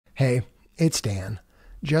Hey, it's Dan.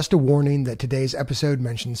 Just a warning that today's episode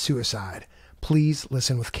mentions suicide. Please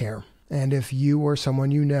listen with care. And if you or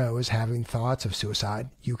someone you know is having thoughts of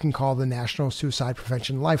suicide, you can call the National Suicide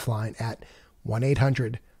Prevention Lifeline at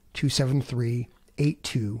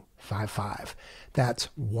 1-800-273-8255. That's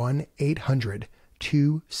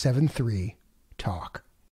 1-800-273-TALK.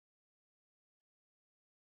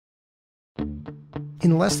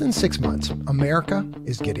 In less than 6 months, America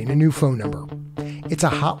is getting a new phone number. It's a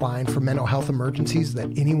hotline for mental health emergencies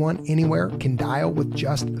that anyone, anywhere can dial with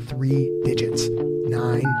just 3 digits,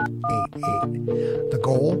 988. The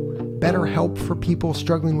goal? Better help for people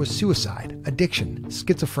struggling with suicide, addiction,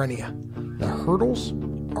 schizophrenia. The hurdles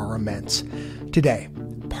are immense. Today,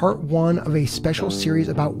 part 1 of a special series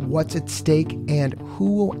about what's at stake and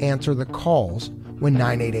who will answer the calls when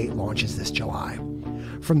 988 launches this July.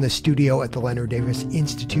 From the studio at the Leonard Davis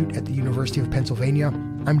Institute at the University of Pennsylvania,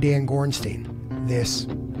 I'm Dan Gorenstein. This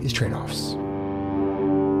is Trade-Offs.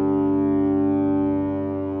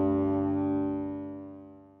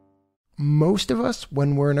 Most of us,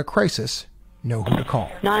 when we're in a crisis, know who to call.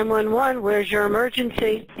 911, where's your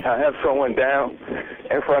emergency? I have someone down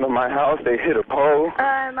in front of my house. They hit a pole.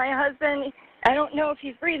 My husband, I don't know if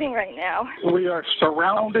he's breathing right now. We are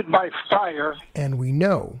surrounded by fire. And we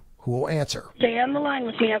know who will answer. Stay on the line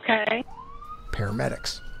with me, okay?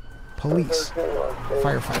 Paramedics, police,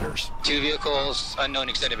 firefighters. 2 vehicles, unknown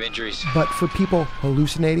extent of injuries. But for people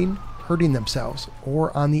hallucinating, hurting themselves,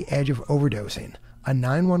 or on the edge of overdosing, a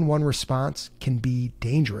 911 response can be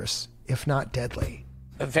dangerous, if not deadly.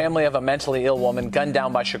 The family of a mentally ill woman gunned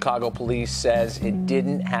down by Chicago police says it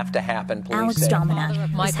didn't have to happen. Alex Domina.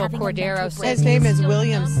 Michael Cordero says his name is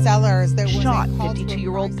William Sellers. There was shot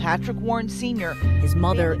 52-year-old Patrick Warren Sr. His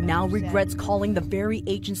mother now regrets calling the very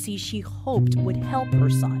agency she hoped would help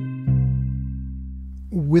her son.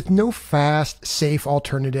 With no fast, safe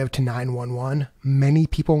alternative to 911, many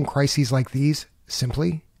people in crises like these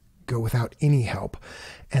simply go without any help,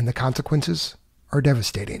 and the consequences are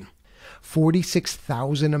devastating.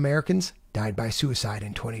 46,000 Americans died by suicide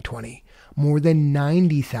in 2020. More than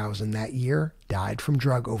 90,000 that year died from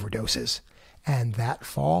drug overdoses. And that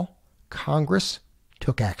fall, Congress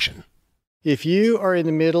took action. If you are in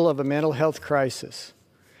the middle of a mental health crisis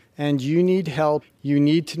and you need help, you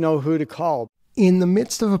need to know who to call. In the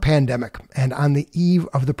midst of a pandemic and on the eve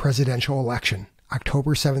of the presidential election,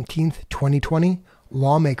 October 17th, 2020,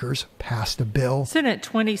 lawmakers passed a bill, Senate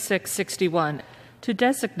 2661, to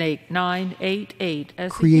designate 988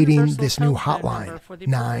 as creating this new hotline,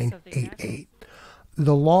 988.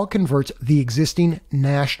 The law converts the existing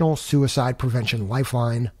National Suicide Prevention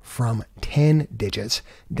Lifeline from 10 digits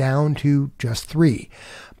down to just 3.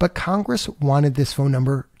 But Congress wanted this phone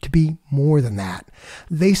number to be more than that.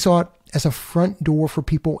 They saw it as a front door for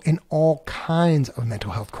people in all kinds of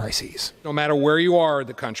mental health crises. No matter where you are in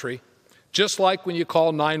the country, just like when you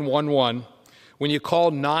call 911, when you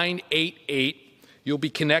call 988, you'll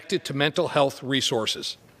be connected to mental health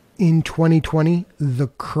resources. In 2020, the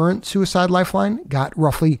current Suicide Lifeline got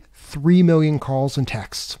roughly 3 million calls and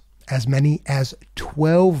texts. As many as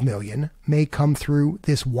 12 million may come through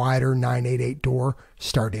this wider 988 door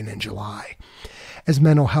starting in July. As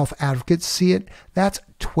mental health advocates see it, that's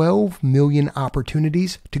 12 million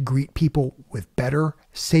opportunities to greet people with better,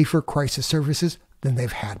 safer crisis services than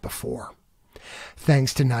they've had before.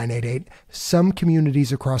 Thanks to 988, some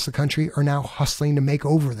communities across the country are now hustling to make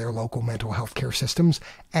over their local mental health care systems,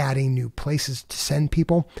 adding new places to send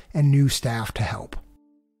people and new staff to help.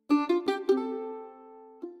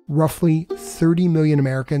 Roughly 30 million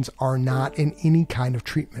Americans are not in any kind of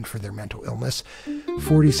treatment for their mental illness.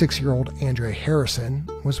 46-year-old Andrea Harrison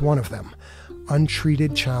was one of them.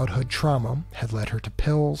 Untreated childhood trauma had led her to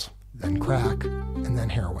pills, then crack, and then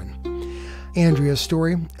heroin. Andrea's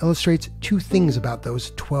story illustrates 2 things about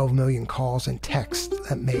those 12 million calls and texts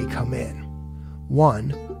that may come in.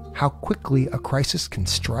 1, how quickly a crisis can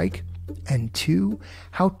strike, and 2,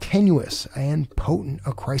 how tenuous and potent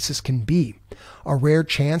a crisis can be. A rare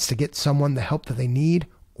chance to get someone the help that they need,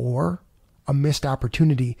 or a missed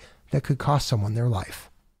opportunity that could cost someone their life.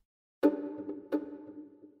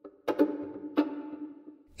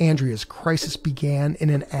 Andrea's crisis began in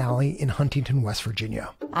an alley in Huntington, West Virginia.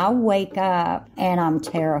 I wake up and I'm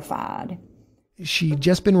terrified. She'd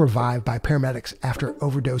just been revived by paramedics after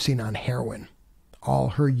overdosing on heroin. All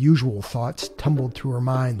her usual thoughts tumbled through her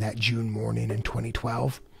mind that June morning in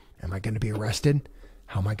 2012. Am I going to be arrested?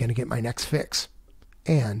 How am I going to get my next fix?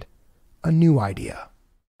 And a new idea.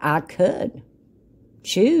 I could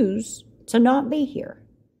choose to not be here.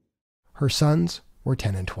 Her sons were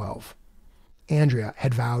 10 and 12. Andrea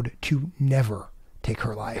had vowed to never take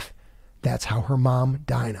her life. That's how her mom,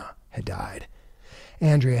 Dinah, had died.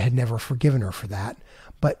 Andrea had never forgiven her for that,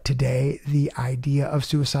 but today the idea of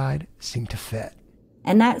suicide seemed to fit.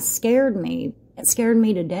 And that scared me. It scared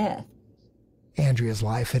me to death. Andrea's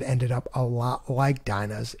life had ended up a lot like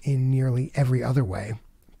Dinah's in nearly every other way.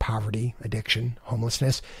 Poverty, addiction,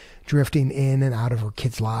 homelessness, drifting in and out of her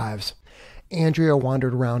kids' lives. Andrea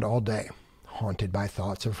wandered around all day, haunted by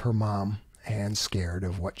thoughts of her mom and scared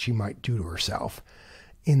of what she might do to herself.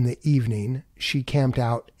 In the evening, she camped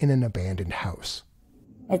out in an abandoned house.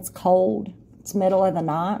 It's cold, it's middle of the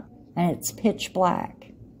night, and it's pitch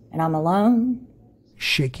black, and I'm alone.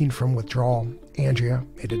 Shaking from withdrawal, Andrea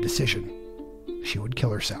made a decision. She would kill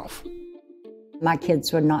herself. My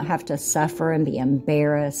kids would not have to suffer and be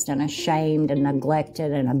embarrassed and ashamed and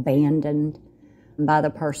neglected and abandoned by the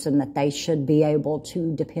person that they should be able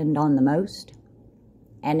to depend on the most.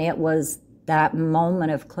 And it was that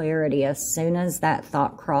moment of clarity. As soon as that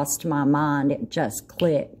thought crossed my mind, it just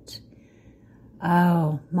clicked.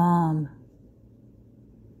 Oh, Mom.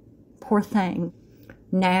 Poor thing.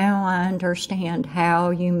 Now I understand how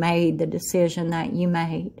you made the decision that you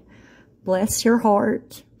made. Bless your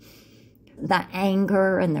heart. The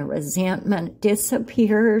anger and the resentment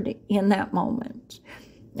disappeared in that moment.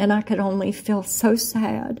 And I could only feel so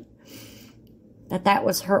sad that that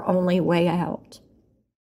was her only way out.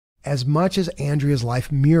 As much as Andrea's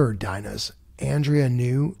life mirrored Dinah's, Andrea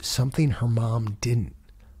knew something her mom didn't.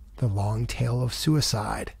 The long tail of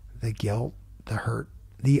suicide, the guilt, the hurt,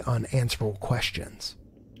 the unanswerable questions.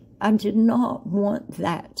 I did not want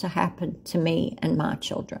that to happen to me and my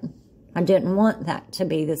children. I didn't want that to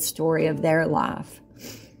be the story of their life.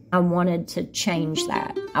 I wanted to change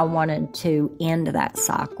that. I wanted to end that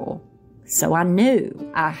cycle. So I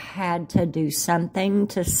knew I had to do something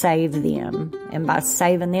to save them. And by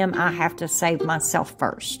saving them, I have to save myself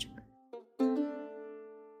first.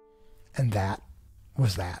 And that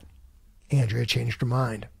was that. Andrea changed her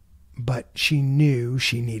mind. But she knew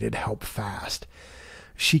she needed help fast.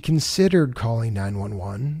 She considered calling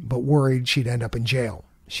 911, but worried she'd end up in jail.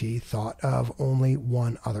 She thought of only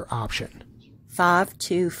one other option.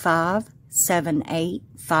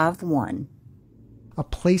 525-7851. A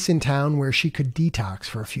place in town where she could detox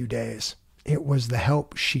for a few days. It was the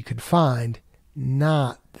help she could find,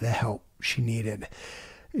 not the help she needed.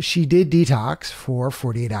 She did detox for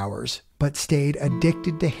 48 hours, but stayed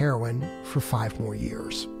addicted to heroin for 5 more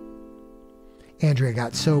years. Andrea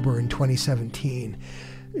got sober in 2017.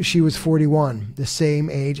 She was 41, the same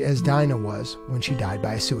age as Dinah was when she died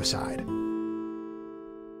by suicide.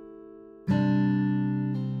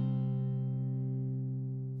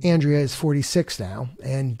 Andrea is 46 now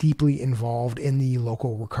and deeply involved in the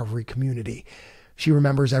local recovery community. She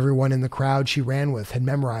remembers everyone in the crowd she ran with had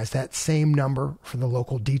memorized that same number for the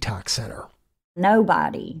local detox center.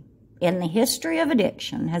 Nobody in the history of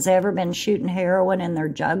addiction has ever been shooting heroin in their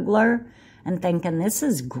jugular and thinking, this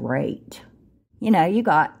is great. You know, you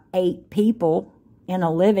got 8 people in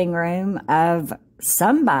a living room of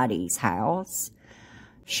somebody's house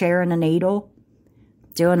sharing a needle,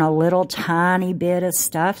 doing a little tiny bit of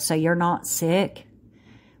stuff so you're not sick.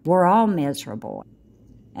 We're all miserable.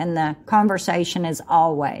 And the conversation is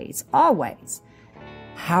always,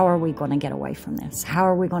 how are we going to get away from this? How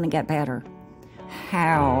are we going to get better?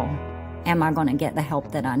 How am I going to get the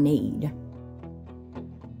help that I need?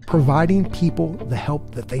 Providing people the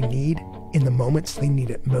help that they need in the moments they need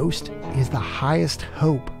it most is the highest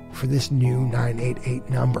hope for this new 988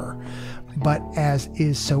 number. But as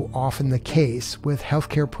is so often the case with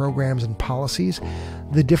healthcare programs and policies,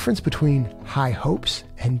 the difference between high hopes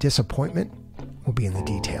and disappointment will be in the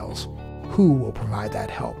details. Who will provide that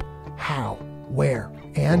help? How? Where?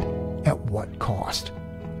 And at what cost?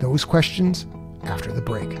 Those questions after the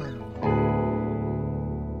break.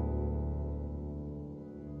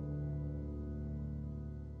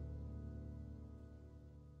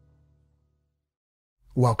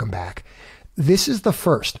 Welcome back. This is the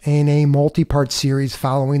first in a multi-part series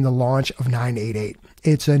following the launch of 988.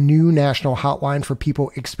 It's a new national hotline for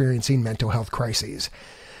people experiencing mental health crises.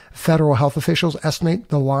 Federal health officials estimate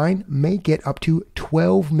the line may get up to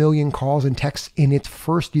 12 million calls and texts in its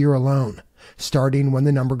first year alone, starting when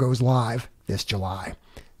the number goes live this July.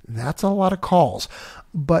 That's a lot of calls,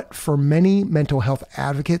 but for many mental health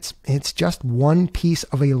advocates, it's just one piece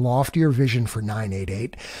of a loftier vision for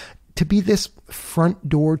 988. To be this front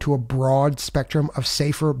door to a broad spectrum of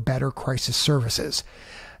safer, better crisis services.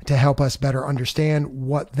 To help us better understand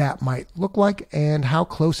what that might look like and how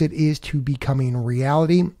close it is to becoming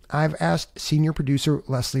reality, I've asked senior producer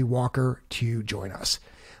Leslie Walker to join us.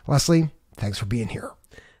 Leslie, thanks for being here.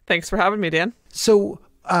 Thanks for having me, Dan. So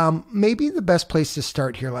Maybe the best place to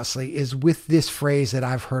start here, Leslie, is with this phrase that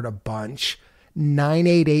I've heard a bunch.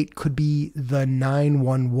 988 could be the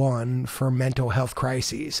 911 for mental health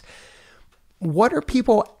crises. What are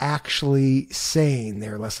people actually saying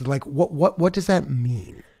there, Leslie? Like, what does that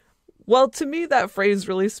mean? Well, to me, that phrase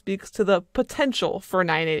really speaks to the potential for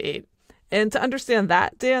 988. And to understand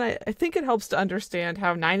that, Dan, I think it helps to understand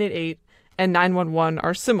how 988 and 911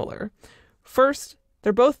 are similar. First,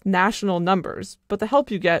 they're both national numbers, but the help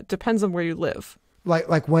you get depends on where you live.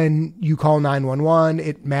 Like when you call 911,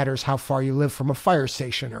 it matters how far you live from a fire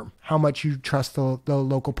station or how much you trust the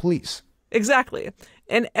local police. Exactly.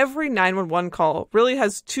 And every 911 call really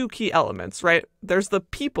has two key elements, right? There's the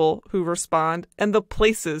people who respond and the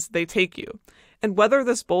places they take you. And whether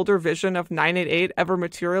this bolder vision of 988 ever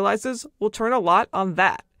materializes will turn a lot on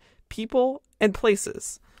that. People and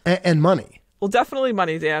places. And money. Well, definitely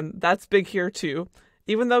money, Dan. That's big here, too.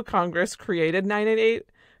 Even though Congress created 988,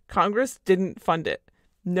 Congress didn't fund it.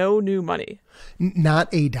 No new money. Not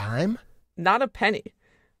a dime? Not a penny.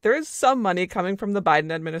 There is some money coming from the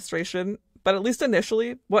Biden administration, but at least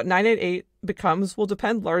initially, what 988 becomes will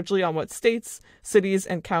depend largely on what states, cities,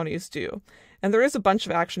 and counties do. And there is a bunch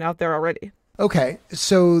of action out there already. Okay,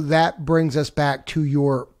 so that brings us back to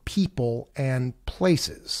your people and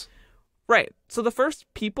places. Right. So the first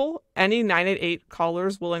people any 988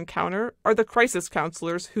 callers will encounter are the crisis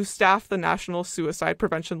counselors who staff the National Suicide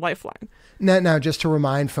Prevention Lifeline. Now, just to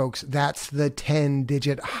remind folks, that's the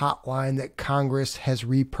 10-digit hotline that Congress has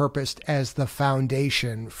repurposed as the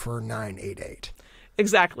foundation for 988.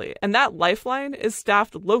 Exactly. And that lifeline is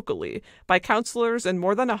staffed locally by counselors in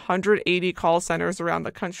more than 180 call centers around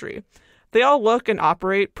the country. They all look and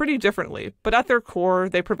operate pretty differently, but at their core,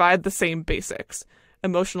 they provide the same basics: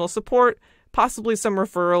 emotional support, possibly some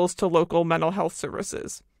referrals to local mental health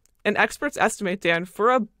services. And experts estimate, Dan,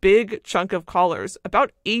 for a big chunk of callers,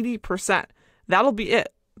 about 80%, that'll be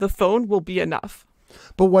it. The phone will be enough.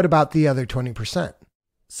 But what about the other 20%?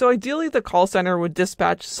 So ideally, the call center would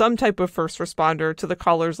dispatch some type of first responder to the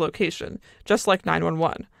caller's location, just like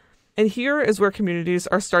 911. And here is where communities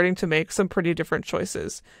are starting to make some pretty different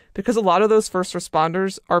choices, because a lot of those first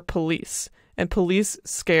responders are police, and police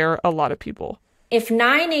scare a lot of people. If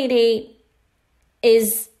 988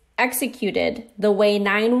 is executed the way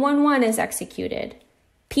 911 is executed,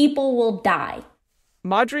 people will die.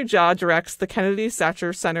 Madhuri Jha directs the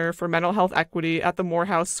Kennedy-Satcher Center for Mental Health Equity at the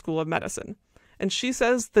Morehouse School of Medicine, and she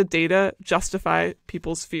says the data justify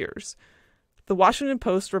people's fears. The Washington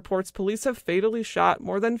Post reports police have fatally shot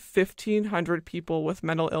more than 1,500 people with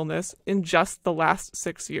mental illness in just the last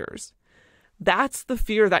 6 years. That's the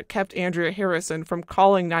fear that kept Andrea Harrison from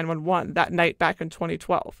calling 911 that night back in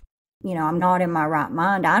 2012. You know, I'm not in my right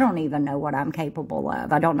mind. I don't even know what I'm capable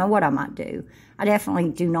of. I don't know what I might do. I definitely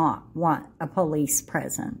do not want a police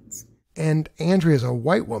presence. And Andrea's a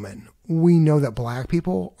white woman. We know that black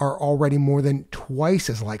people are already more than twice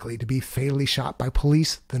as likely to be fatally shot by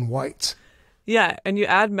police than whites. Yeah, and you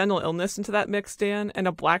add mental illness into that mix, Dan, and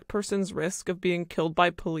a black person's risk of being killed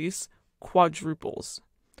by police quadruples.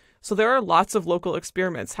 So there are lots of local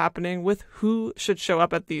experiments happening with who should show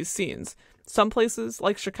up at these scenes. Some places,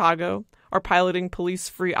 like Chicago, are piloting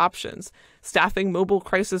police-free options, staffing mobile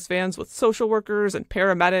crisis vans with social workers and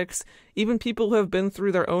paramedics, even people who have been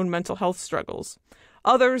through their own mental health struggles.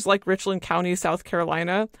 Others, like Richland County, South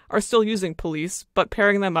Carolina, are still using police, but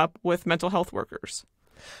pairing them up with mental health workers.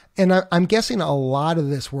 And I'm guessing a lot of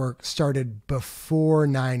this work started before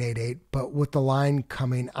 988, but with the line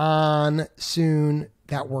coming on soon,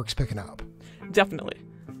 that work's picking up. Definitely.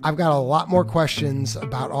 I've got a lot more questions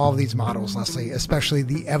about all of these models, Leslie, especially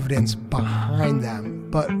the evidence behind them,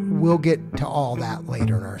 but we'll get to all that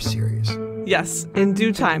later in our series. Yes, in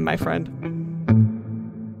due time, my friend.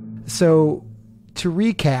 So to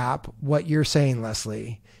recap what you're saying,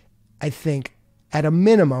 Leslie, I think at a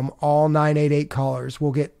minimum, all 988 callers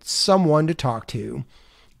will get someone to talk to.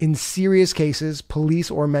 In serious cases,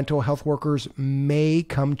 police or mental health workers may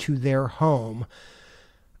come to their home.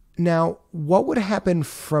 Now, what would happen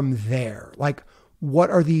from there? Like, what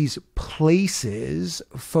are these places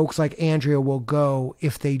folks like Andrea will go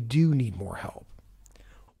if they do need more help?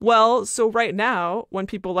 Well, so right now, when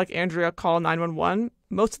people like Andrea call 911,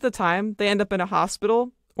 most of the time they end up in a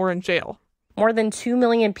hospital or in jail. More than 2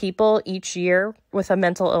 million people each year with a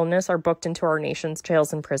mental illness are booked into our nation's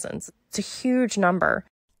jails and prisons. It's a huge number.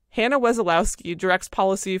 Hannah Wesolowski directs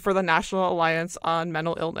policy for the National Alliance on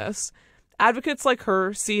Mental Illness. Advocates like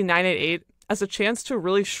her see 988 as a chance to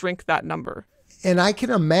really shrink that number. And I can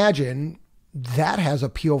imagine that has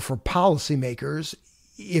appeal for policymakers.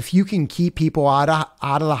 If you can keep people out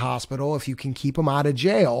of the hospital, if you can keep them out of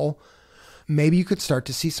jail, maybe you could start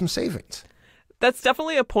to see some savings. That's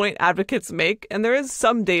definitely a point advocates make, and there is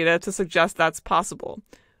some data to suggest that's possible.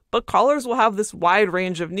 But callers will have this wide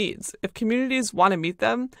range of needs. If communities want to meet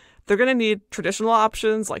them, they're going to need traditional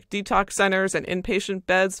options like detox centers and inpatient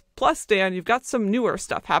beds. Plus, Dan, you've got some newer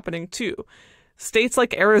stuff happening too. States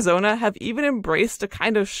like Arizona have even embraced a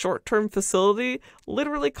kind of short-term facility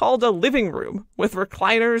literally called a living room with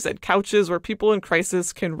recliners and couches where people in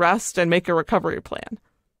crisis can rest and make a recovery plan.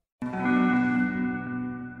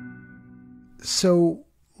 So,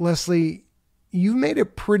 Leslie, you've made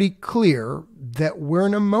it pretty clear that we're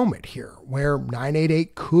in a moment here where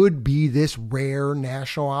 988 could be this rare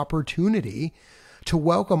national opportunity to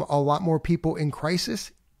welcome a lot more people in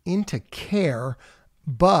crisis into care,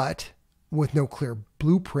 but with no clear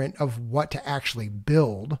blueprint of what to actually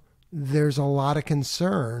build. There's a lot of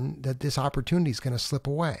concern that this opportunity is going to slip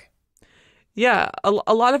away. Yeah, a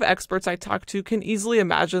lot of experts I talk to can easily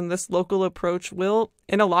imagine this local approach will,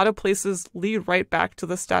 in a lot of places, lead right back to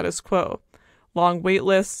the status quo. Long wait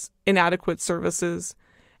lists, inadequate services,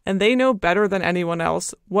 and they know better than anyone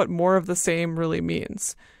else what more of the same really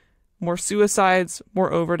means. More suicides,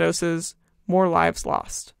 more overdoses, more lives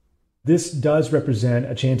lost. This does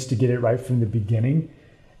represent a chance to get it right from the beginning,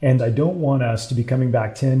 and I don't want us to be coming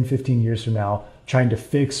back 10, 15 years from now trying to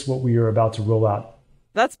fix what we are about to roll out.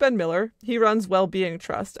 That's Ben Miller. He runs Wellbeing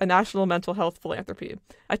Trust, a national mental health philanthropy.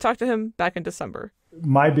 I talked to him back in December.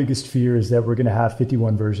 My biggest fear is that we're going to have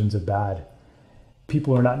 51 versions of bad.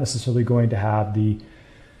 People are not necessarily going to have the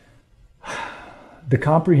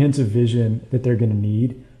comprehensive vision that they're going to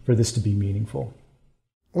need for this to be meaningful.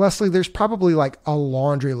 Leslie, there's probably like a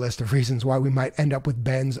laundry list of reasons why we might end up with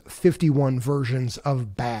Ben's 51 versions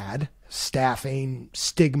of bad: staffing,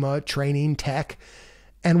 stigma, training, tech.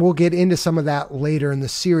 And we'll get into some of that later in the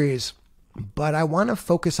series. But I want to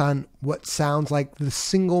focus on what sounds like the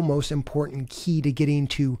single most important key to getting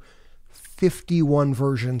to 51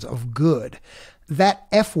 versions of good. That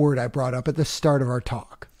F word I brought up at the start of our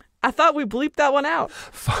talk. I thought we bleeped that one out.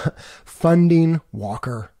 Funding,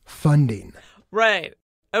 Walker, funding. Right.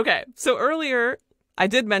 Okay. So earlier, I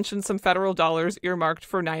did mention some federal dollars earmarked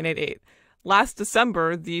for 988. Last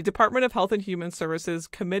December, the Department of Health and Human Services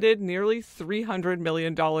committed nearly $300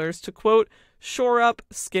 million to, quote, shore up,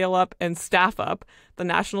 scale up, and staff up the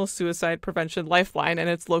National Suicide Prevention Lifeline and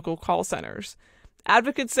its local call centers.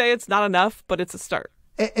 Advocates say it's not enough, but it's a start.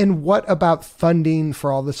 And what about funding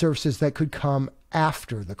for all the services that could come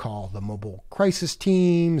after the call? The mobile crisis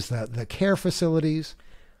teams, the care facilities?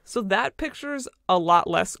 So that picture's a lot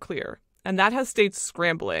less clear, and that has states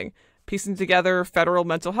scrambling, piecing together federal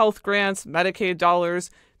mental health grants, Medicaid dollars,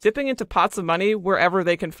 dipping into pots of money wherever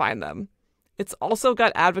they can find them. It's also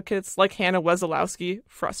got advocates like Hannah Wesolowski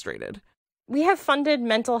frustrated. We have funded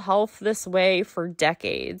mental health this way for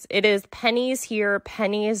decades. It is pennies here,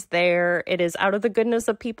 pennies there. It is out of the goodness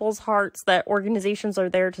of people's hearts that organizations are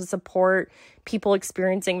there to support people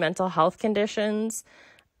experiencing mental health conditions.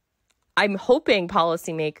 I'm hoping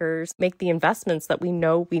policymakers make the investments that we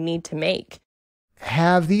know we need to make.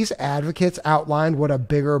 Have these advocates outlined what a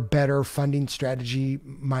bigger, better funding strategy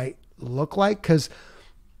might look like? Because,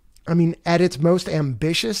 I mean, at its most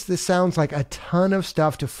ambitious, this sounds like a ton of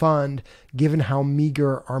stuff to fund, given how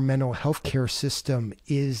meager our mental health care system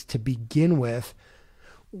is to begin with.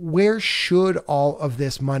 Where should all of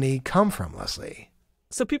this money come from, Leslie?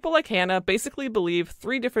 So people like Hannah basically believe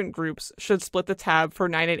 3 different groups should split the tab for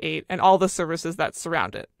 988 and all the services that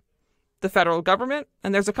surround it. The federal government,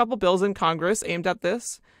 and there's a couple bills in Congress aimed at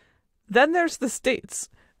this. Then there's the states,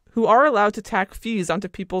 who are allowed to tack fees onto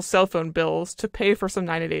people's cell phone bills to pay for some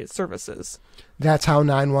 988 services. That's how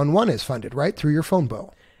 911 is funded, right? Through your phone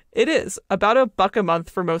bill. It is, about $1 a month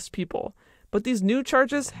for most people. But these new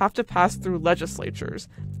charges have to pass through legislatures,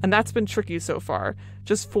 and that's been tricky so far.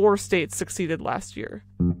 Just 4 states succeeded last year.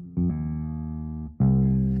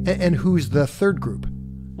 And who's the third group?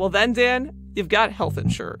 Well then, Dan, you've got health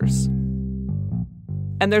insurers.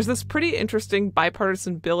 And there's this pretty interesting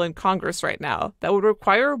bipartisan bill in Congress right now that would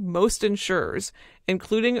require most insurers,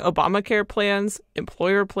 including Obamacare plans,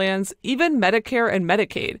 employer plans, even Medicare and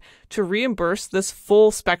Medicaid, to reimburse this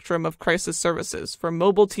full spectrum of crisis services, from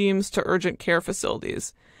mobile teams to urgent care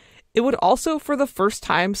facilities. It would also, for the first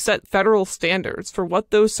time, set federal standards for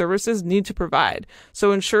what those services need to provide,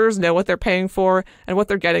 so insurers know what they're paying for and what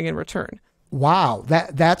they're getting in return. Wow,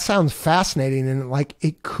 that sounds fascinating, and like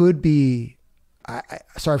it could be...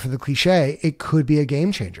 sorry for the cliche, it could be a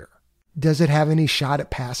game changer. Does it have any shot at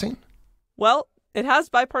passing? Well, it has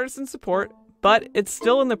bipartisan support, but it's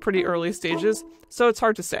still in the pretty early stages, so it's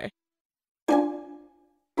hard to say.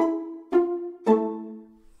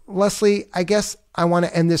 Leslie, I guess I want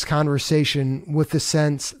to end this conversation with the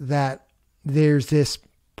sense that there's this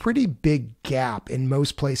pretty big gap in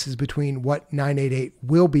most places between what 988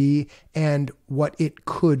 will be and what it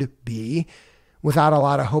could be, without a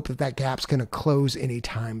lot of hope that that gap's going to close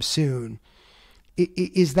anytime soon.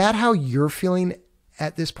 Is that how you're feeling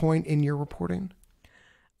at this point in your reporting?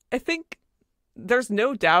 I think there's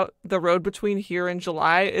no doubt the road between here and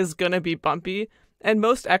July is going to be bumpy, and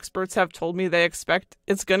most experts have told me they expect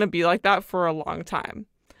it's going to be like that for a long time.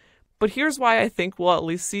 But here's why I think we'll at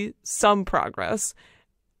least see some progress.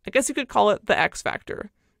 I guess you could call it the X factor.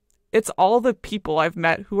 It's all the people I've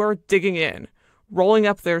met who are digging in, rolling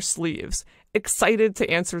up their sleeves, excited to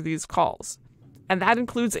answer these calls. And that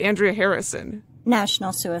includes Andrea Harrison,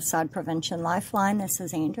 National Suicide Prevention Lifeline. This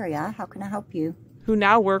is Andrea. How can I help you? Who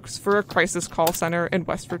now works for a crisis call center in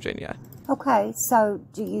West Virginia. Okay, so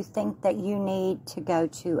do you think that you need to go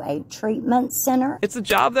to a treatment center? It's a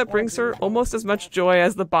job that brings her almost as much joy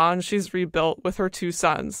as the bond she's rebuilt with her two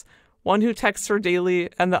sons, one who texts her daily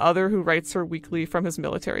and the other who writes her weekly from his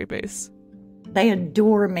military base. They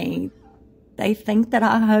adore me. They think that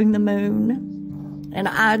I hung the moon, and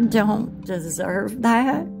I don't deserve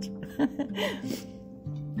that.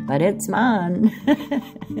 But it's mine.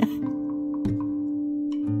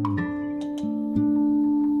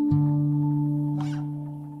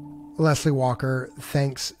 Leslie Walker,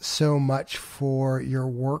 thanks so much for your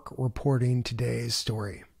work reporting today's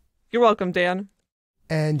story. You're welcome, Dan.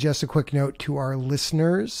 And just a quick note to our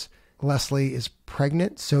listeners, Leslie is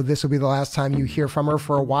pregnant, so this will be the last time you hear from her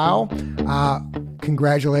for a while.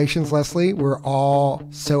 Congratulations, Leslie. We're all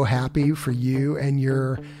so happy for you and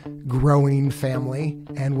your growing family,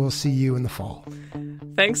 and we'll see you in the fall.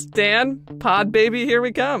 Thanks, Dan. Pod baby, here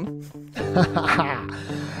we come.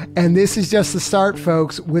 And this is just the start,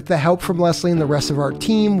 folks. With the help from Leslie and the rest of our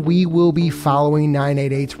team, we will be following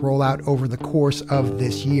 988's rollout over the course of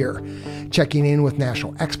this year, checking in with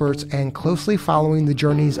national experts and closely following the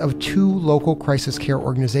journeys of 2 local crisis care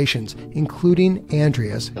organizations, including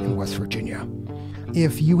Andrea's in West Virginia.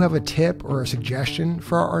 If you have a tip or a suggestion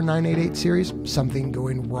for our 988 series, something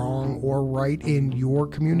going wrong or right in your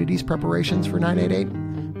community's preparations for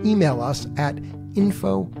 988, email us at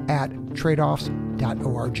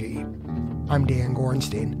info@tradeoffs.org. I'm Dan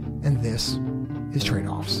Gorenstein, and this is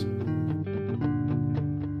Trade-Offs.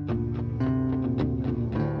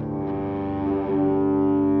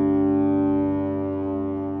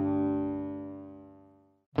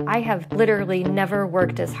 I have literally never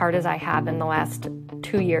worked as hard as I have in the last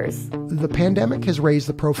 2 years. The pandemic has raised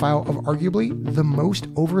the profile of arguably the most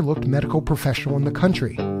overlooked medical professional in the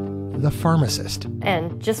country, the pharmacist.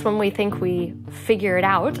 And just when we think we figure it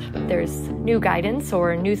out, there's new guidance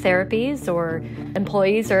or new therapies or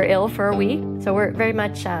employees are ill for a week. So we're very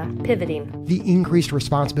much pivoting. The increased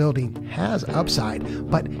responsibility has upside,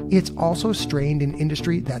 but it's also strained an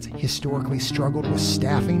industry that's historically struggled with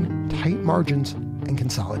staffing, tight margins, and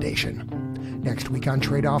consolidation. Next week on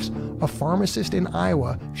Trade-Offs, a pharmacist in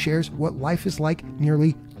Iowa shares what life is like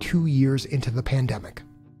nearly 2 years into the pandemic.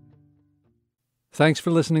 Thanks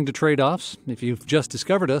for listening to Trade-Offs. If you've just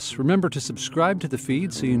discovered us, remember to subscribe to the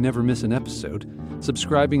feed so you never miss an episode.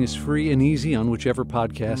 Subscribing is free and easy on whichever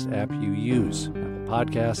podcast app you use. Apple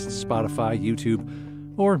Podcasts, Spotify, YouTube,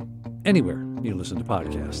 or anywhere you listen to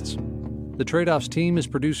podcasts. The Trade-Offs team is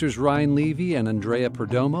producers Ryan Levy and Andrea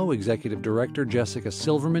Perdomo, Executive Director Jessica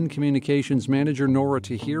Silverman, Communications Manager Nora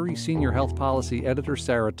Tahiri, Senior Health Policy Editor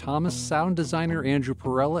Sarah Thomas, Sound Designer Andrew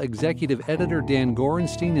Perella, Executive Editor Dan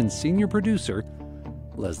Gorenstein, and Senior Producer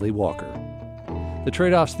Leslie Walker. The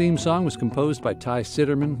Trade-Offs theme song was composed by Ty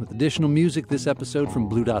Sitterman, with additional music this episode from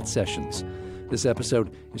Blue Dot Sessions. This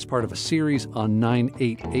episode is part of a series on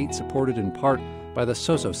 988, supported in part by the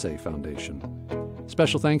Sososei Foundation.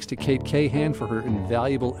 Special thanks to Kate Cahan for her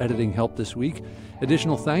invaluable editing help this week.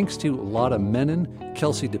 Additional thanks to Lotta Menon,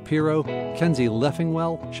 Kelsey DePiro, Kenzie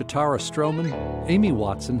Leffingwell, Shatara Stroman, Amy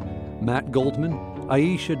Watson, Matt Goldman,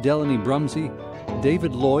 Aisha Delaney Brumsey,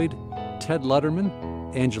 David Lloyd, Ted Lutterman,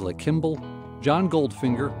 Angela Kimball, John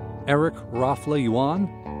Goldfinger, Eric Rafla Yuan,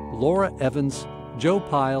 Laura Evans, Joe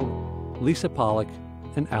Pyle, Lisa Pollock,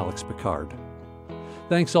 and Alex Picard.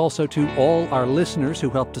 Thanks also to all our listeners who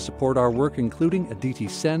helped to support our work, including Aditi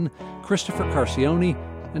Sen, Christopher Carcione,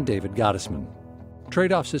 and David Gottesman.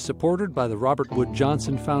 Trade-Offs is supported by the Robert Wood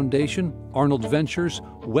Johnson Foundation, Arnold Ventures,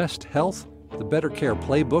 West Health, the Better Care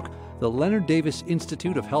Playbook, the Leonard Davis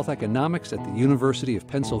Institute of Health Economics at the University of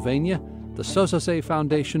Pennsylvania, the Sososei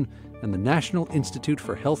Foundation, and the National Institute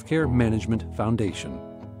for Healthcare Management Foundation.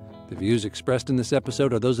 The views expressed in this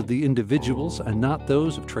episode are those of the individuals and not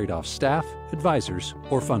those of Trade-Off staff, advisors,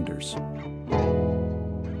 or funders.